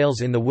 50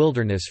 trails in the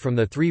wilderness from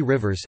the Three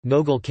Rivers,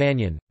 Nogal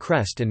Canyon,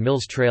 Crest and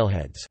Mills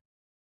trailheads.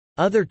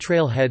 Other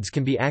trailheads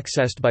can be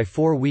accessed by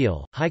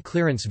four-wheel,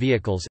 high-clearance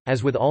vehicles.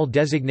 As with all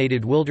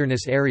designated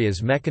wilderness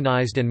areas,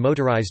 mechanized and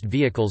motorized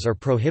vehicles are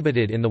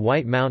prohibited in the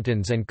White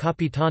Mountains and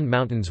Capitan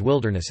Mountains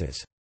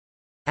wildernesses.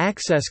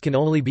 Access can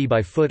only be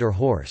by foot or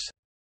horse.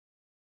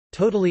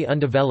 Totally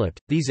undeveloped,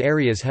 these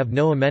areas have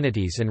no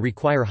amenities and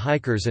require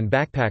hikers and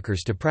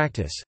backpackers to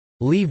practice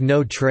 "leave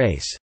no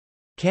trace"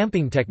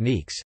 camping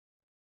techniques.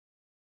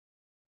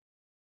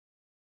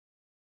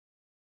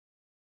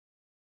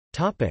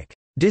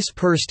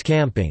 Dispersed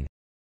camping.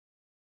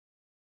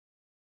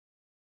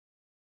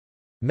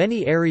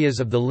 Many areas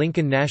of the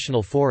Lincoln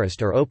National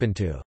Forest are open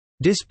to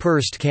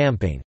dispersed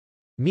camping,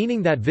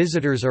 meaning that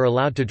visitors are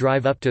allowed to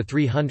drive up to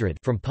 300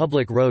 from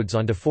public roads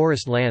onto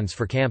forest lands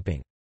for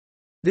camping.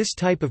 This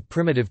type of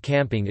primitive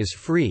camping is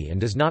free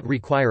and does not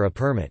require a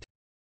permit.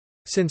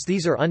 Since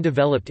these are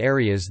undeveloped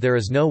areas, there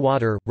is no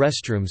water,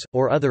 restrooms,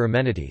 or other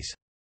amenities.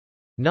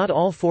 Not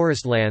all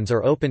forest lands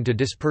are open to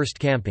dispersed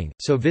camping,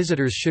 so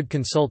visitors should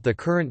consult the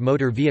current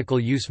motor vehicle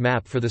use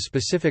map for the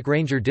specific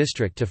ranger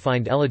district to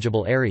find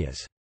eligible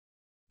areas.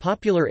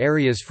 Popular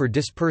areas for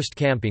dispersed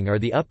camping are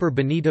the Upper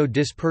Bonito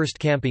Dispersed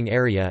Camping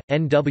Area,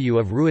 NW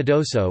of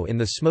Ruidoso in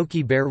the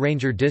Smokey Bear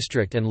Ranger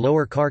District and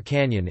Lower Carr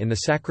Canyon in the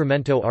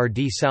Sacramento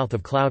RD south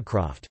of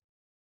Cloudcroft.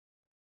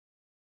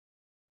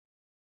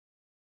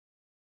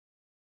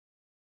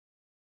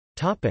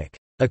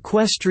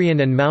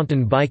 Equestrian and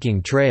mountain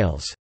biking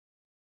trails.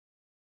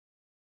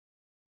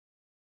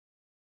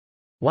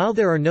 While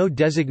there are no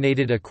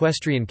designated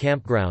equestrian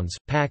campgrounds,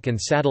 pack and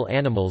saddle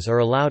animals are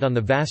allowed on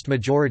the vast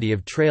majority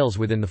of trails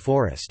within the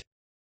forest.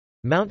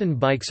 Mountain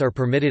bikes are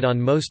permitted on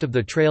most of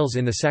the trails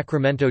in the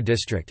Sacramento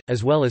district,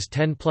 as well as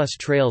 10-plus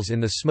trails in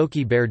the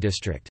Smokey Bear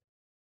district.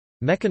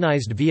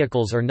 Mechanized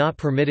vehicles are not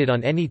permitted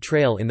on any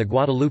trail in the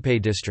Guadalupe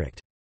district.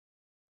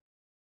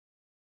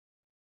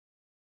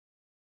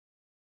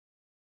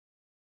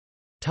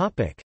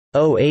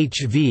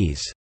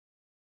 OHVs.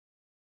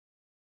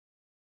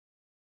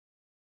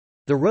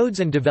 The roads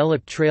and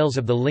developed trails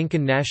of the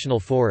Lincoln National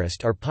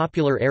Forest are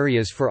popular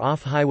areas for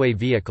off-highway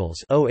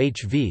vehicles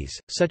 (OHVs),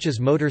 such as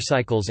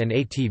motorcycles and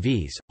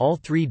ATVs. All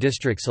three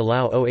districts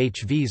allow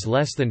OHVs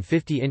less than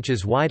 50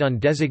 inches wide on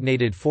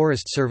designated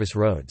Forest Service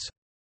roads.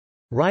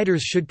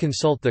 Riders should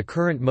consult the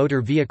current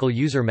motor vehicle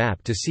user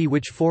map to see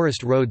which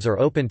forest roads are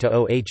open to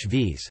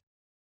OHVs.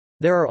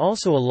 There are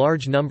also a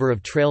large number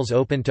of trails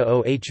open to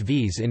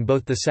OHVs in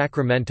both the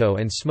Sacramento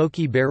and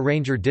Smokey Bear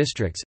Ranger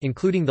districts,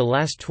 including the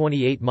last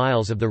 28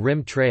 miles of the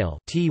Rim Trail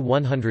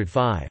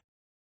T105.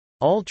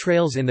 All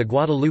trails in the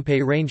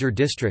Guadalupe Ranger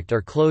District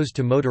are closed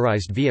to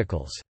motorized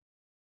vehicles.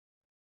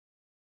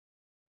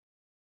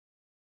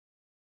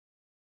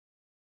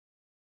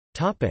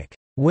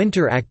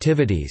 Winter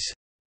activities.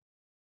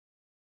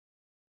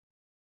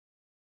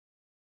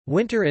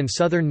 Winter in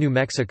southern New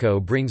Mexico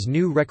brings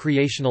new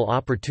recreational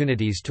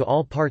opportunities to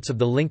all parts of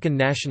the Lincoln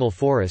National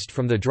Forest,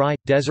 from the dry,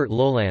 desert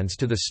lowlands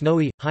to the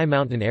snowy, high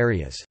mountain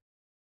areas.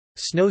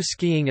 Snow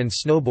skiing and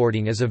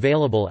snowboarding is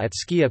available at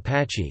Ski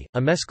Apache,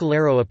 a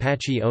Mescalero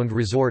Apache-owned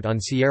resort on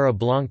Sierra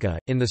Blanca,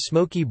 in the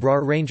Smokey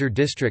Bear Ranger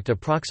District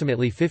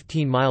approximately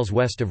 15 miles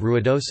west of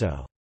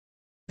Ruidoso.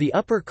 The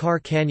Upper Carr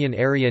Canyon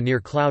area near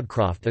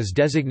Cloudcroft is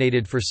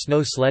designated for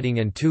snow sledding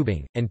and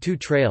tubing, and two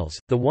trails,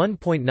 the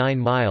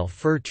 1.9-mile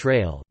Fur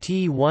Trail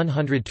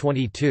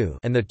T122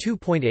 and the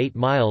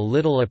 2.8-mile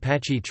Little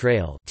Apache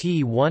Trail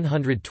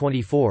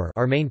T124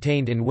 are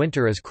maintained in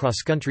winter as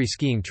cross-country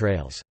skiing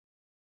trails.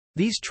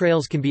 These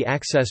trails can be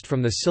accessed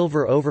from the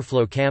Silver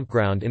Overflow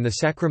Campground in the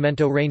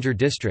Sacramento Ranger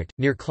District,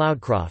 near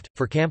Cloudcroft.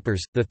 For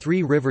campers, the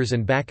Three Rivers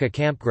and Baca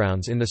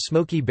campgrounds in the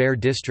Smokey Bear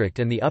District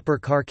and the Upper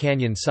Carr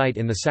Canyon site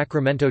in the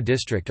Sacramento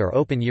District are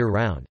open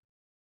year-round.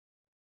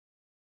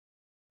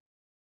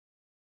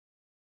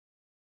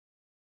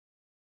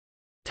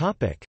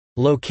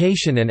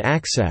 Location and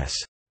access.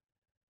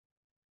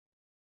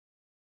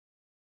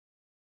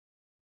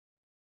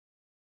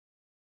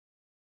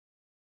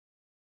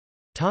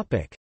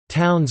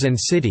 Towns and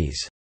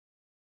cities.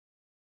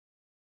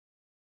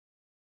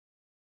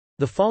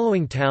 The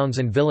following towns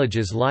and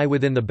villages lie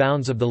within the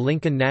bounds of the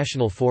Lincoln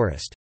National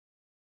Forest: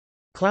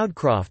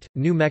 Cloudcroft,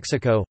 New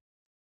Mexico;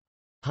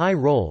 High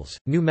Rolls,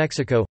 New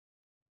Mexico;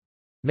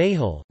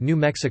 Mayhill, New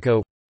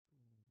Mexico;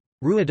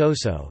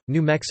 Ruidoso,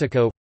 New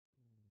Mexico;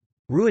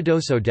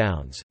 Ruidoso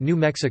Downs, New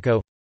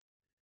Mexico;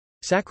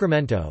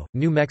 Sacramento,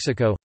 New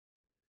Mexico;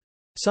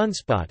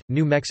 Sunspot,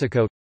 New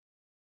Mexico;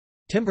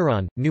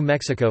 Tiburon, New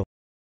Mexico;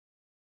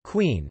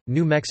 Queen,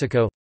 New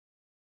Mexico;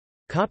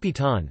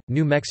 Capitan,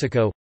 New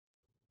Mexico;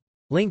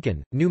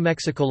 Lincoln, New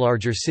Mexico.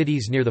 Larger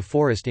cities near the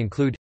forest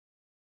include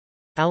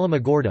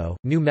Alamogordo,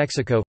 New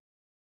Mexico;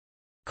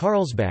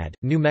 Carlsbad,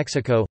 New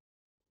Mexico;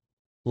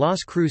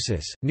 Las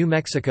Cruces, New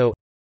Mexico;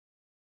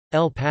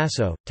 El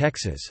Paso,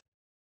 Texas.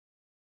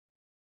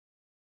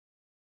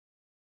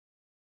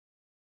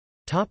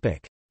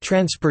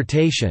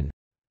 Transportation.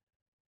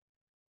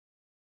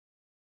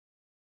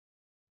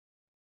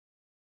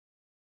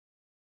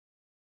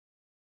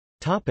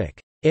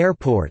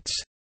 Airports.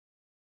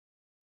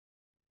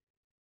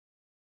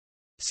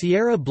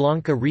 Sierra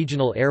Blanca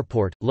Regional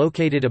Airport,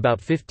 located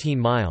about 15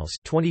 miles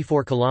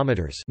 (24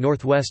 kilometers)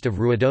 northwest of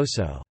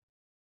Ruidoso.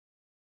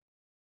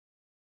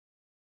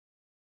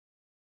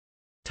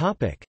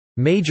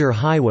 Major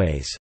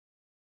highways.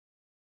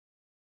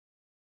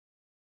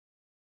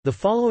 The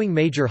following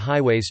major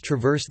highways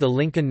traverse the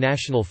Lincoln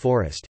National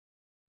Forest: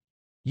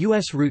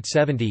 U.S. Route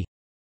 70,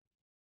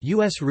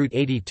 U.S. Route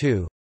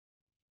 82,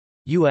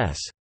 U.S.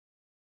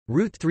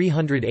 Route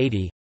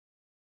 380,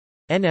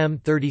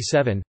 NM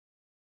 37,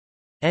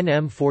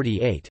 NM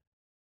 48.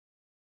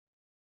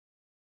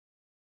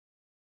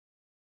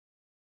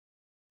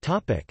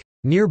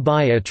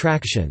 Nearby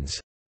attractions.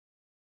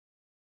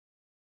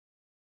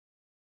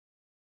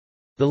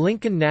 The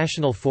Lincoln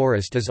National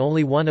Forest is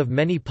only one of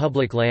many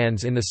public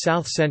lands in the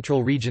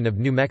south-central region of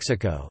New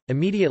Mexico.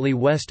 Immediately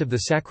west of the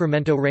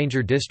Sacramento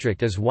Ranger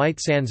District is White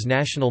Sands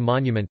National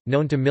Monument,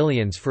 known to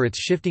millions for its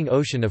shifting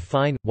ocean of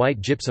fine,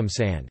 white gypsum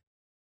sand.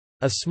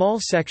 A small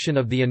section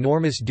of the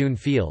enormous dune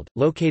field,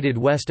 located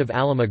west of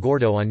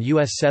Alamogordo on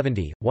US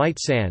 70, White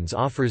Sands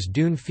offers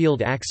dune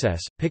field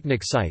access,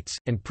 picnic sites,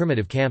 and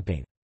primitive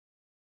camping.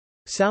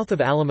 South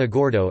of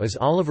Alamogordo is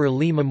Oliver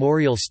Lee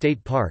Memorial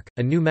State Park,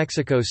 a New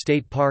Mexico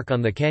state park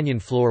on the canyon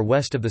floor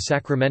west of the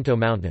Sacramento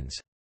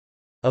Mountains.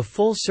 A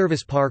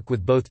full-service park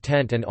with both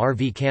tent and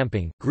RV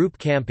camping, group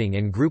camping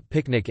and group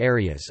picnic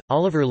areas,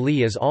 Oliver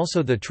Lee is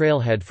also the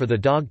trailhead for the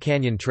Dog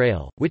Canyon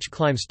Trail, which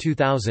climbs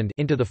 2,000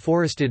 into the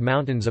forested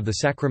mountains of the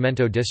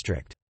Sacramento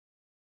district.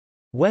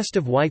 West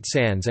of White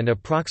Sands and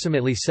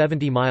approximately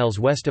 70 miles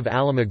west of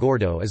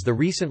Alamogordo is the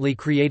recently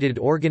created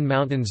Organ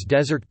Mountains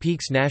Desert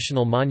Peaks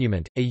National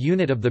Monument, a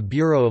unit of the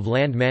Bureau of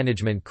Land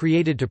Management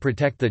created to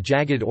protect the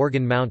jagged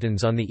Organ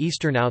Mountains on the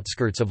eastern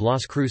outskirts of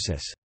Las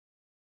Cruces.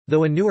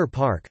 Though a newer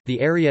park,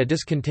 the area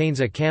contains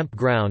a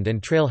campground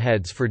and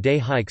trailheads for day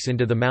hikes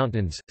into the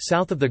mountains.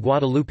 South of the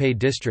Guadalupe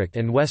district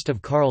and west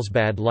of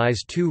Carlsbad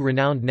lies two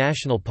renowned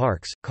national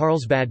parks,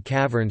 Carlsbad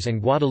Caverns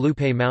and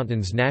Guadalupe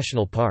Mountains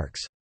National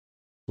Parks.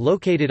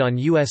 Located on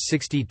US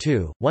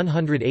 62,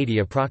 180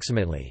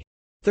 approximately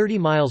 30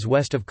 miles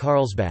west of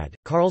Carlsbad,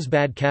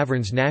 Carlsbad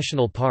Caverns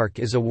National Park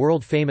is a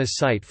world-famous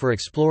site for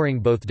exploring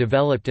both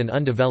developed and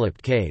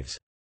undeveloped caves.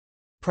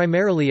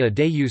 Primarily a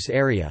day-use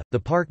area, the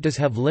park does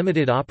have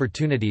limited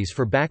opportunities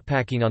for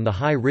backpacking on the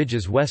high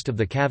ridges west of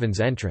the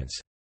caverns entrance.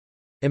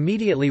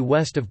 Immediately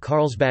west of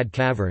Carlsbad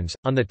Caverns,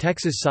 on the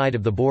Texas side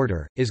of the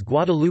border, is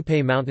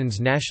Guadalupe Mountains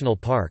National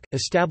Park.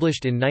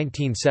 Established in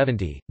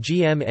 1970,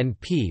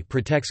 GMNP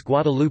protects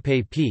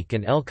Guadalupe Peak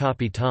and El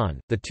Capitan,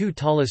 the two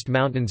tallest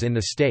mountains in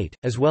the state,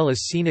 as well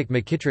as scenic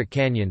McKittrick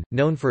Canyon,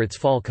 known for its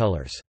fall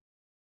colors.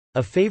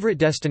 A favorite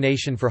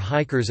destination for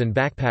hikers and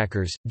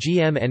backpackers,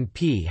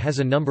 GMNP has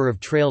a number of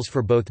trails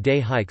for both day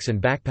hikes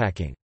and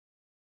backpacking.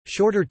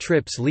 Shorter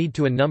trips lead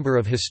to a number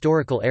of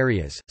historical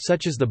areas,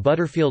 such as the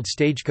Butterfield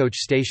Stagecoach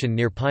Station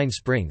near Pine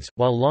Springs,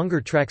 while longer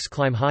treks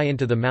climb high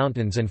into the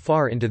mountains and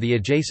far into the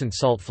adjacent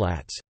salt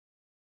flats.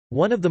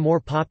 One of the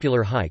more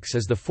popular hikes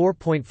is the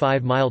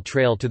 4.5-mile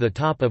trail to the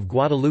top of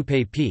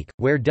Guadalupe Peak,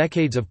 where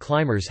decades of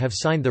climbers have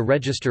signed the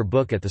register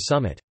book at the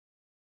summit.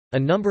 A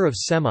number of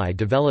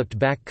semi-developed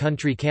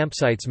backcountry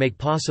campsites make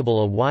possible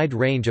a wide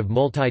range of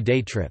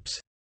multi-day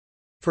trips.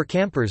 For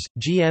campers,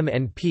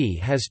 GMNP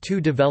has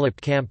two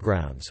developed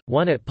campgrounds,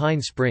 one at Pine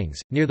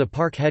Springs, near the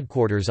park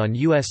headquarters on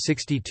US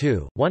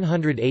 62,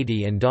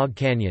 180 and Dog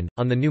Canyon,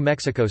 on the New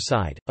Mexico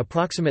side,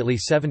 approximately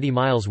 70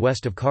 miles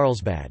west of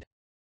Carlsbad.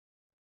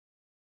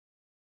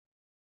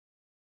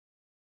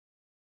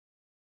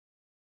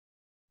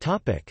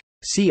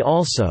 See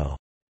also: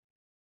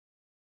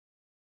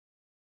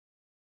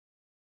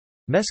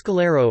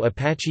 Mescalero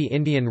Apache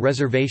Indian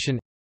Reservation,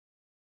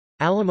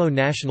 Alamo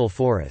National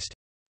Forest,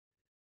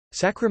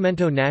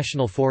 Sacramento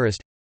National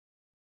Forest,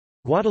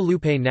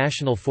 Guadalupe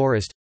National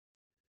Forest,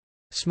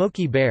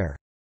 Smokey Bear,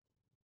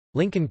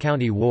 Lincoln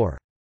County War.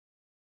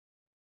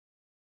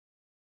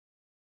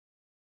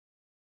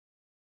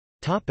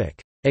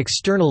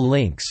 External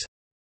links: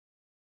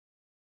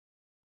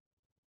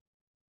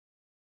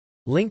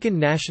 Lincoln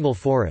National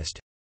Forest,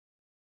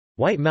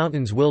 White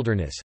Mountains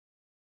Wilderness,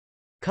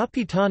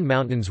 Capitan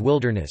Mountains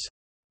Wilderness,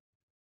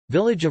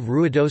 Village of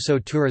Ruidoso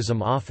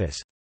Tourism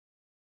Office,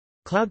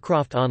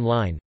 Cloudcroft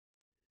Online,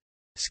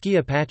 Ski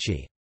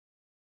Apache.